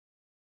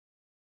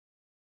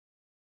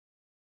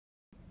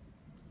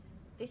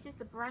This is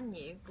the brand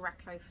new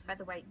Graco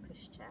Featherweight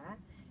pushchair.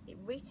 It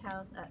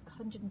retails at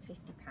 £150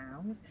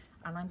 and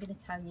I'm going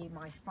to tell you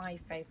my 5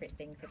 favourite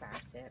things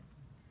about it.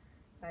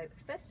 So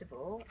first of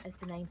all, as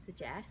the name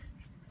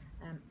suggests,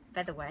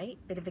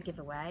 featherweight, bit of a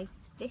giveaway.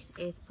 This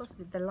is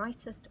possibly the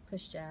lightest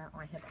pushchair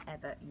I have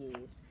ever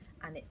used,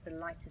 and it's the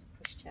lightest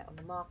pushchair on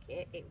the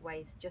market. It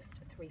weighs just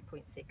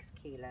 3.6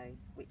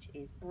 kilos, which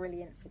is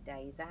brilliant for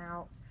days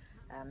out.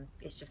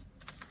 It's just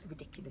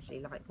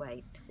ridiculously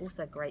lightweight.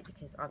 Also great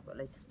because I've got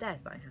loads of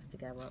stairs that I have to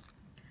go up.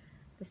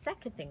 The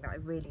second thing that I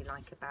really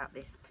like about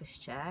this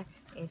pushchair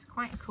is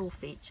quite a cool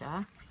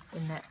feature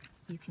in that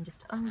you can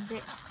just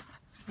unzip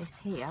this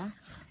here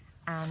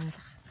and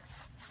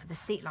the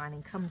seat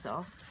lining comes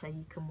off so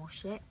you can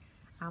wash it.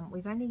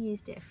 We've only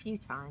used it a few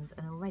times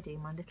and already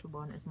my little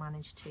one has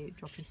managed to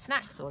drop his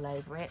snacks all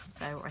over it,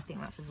 so I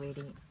think that's a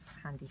really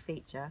handy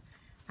feature,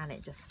 and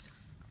it just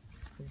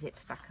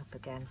zips back up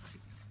again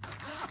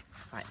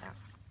like that.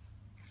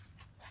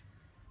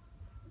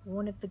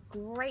 One of the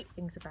great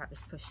things about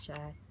this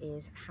pushchair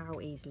is how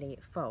easily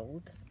it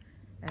folds.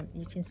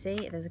 You can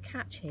see there's a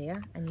catch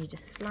here and you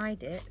just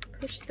slide it,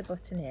 push the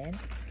button in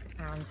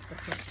and the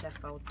pushchair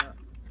folds up.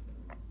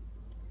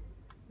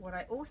 What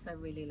I also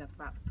really love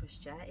about the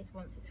pushchair is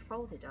once it's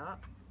folded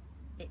up,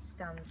 it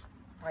stands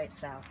by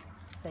itself.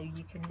 So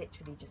you can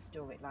literally just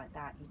store it like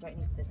that. You don't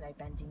need, there's no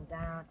bending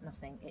down,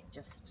 nothing, it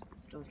just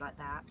stores like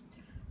that.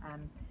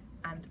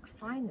 And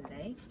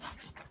finally,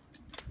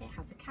 it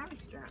has a carry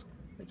strap,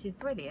 which is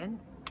brilliant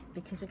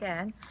because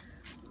again,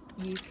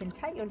 you can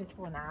take your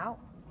little one out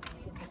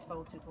because this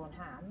folds with one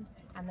hand,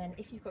 and then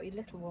if you've got your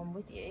little one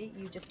with you,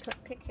 you just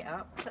pick it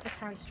up, put the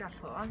carry strap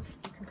on,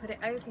 you can put it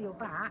over your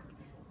back,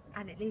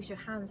 and it leaves your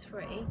hands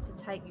free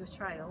to take your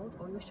child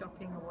or your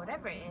shopping or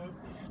whatever it is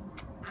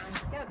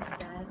and go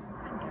upstairs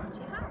and go to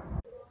your house.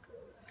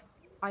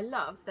 I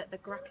love that the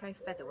Graco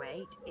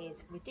Featherweight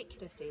is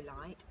ridiculously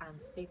light and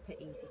super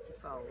easy to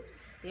fold.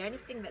 The only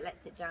thing that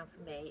lets it down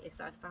for me is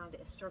that I found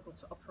it a struggle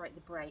to operate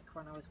the brake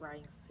when I was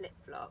wearing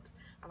flip-flops,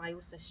 and I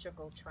also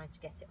struggled trying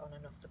to get it on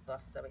and off the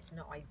bus, so it's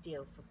not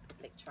ideal for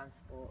public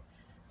transport.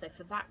 So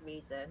for that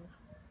reason,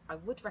 I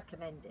would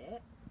recommend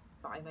it,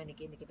 but I'm only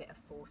going to give it a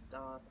 4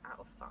 stars out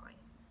of 5.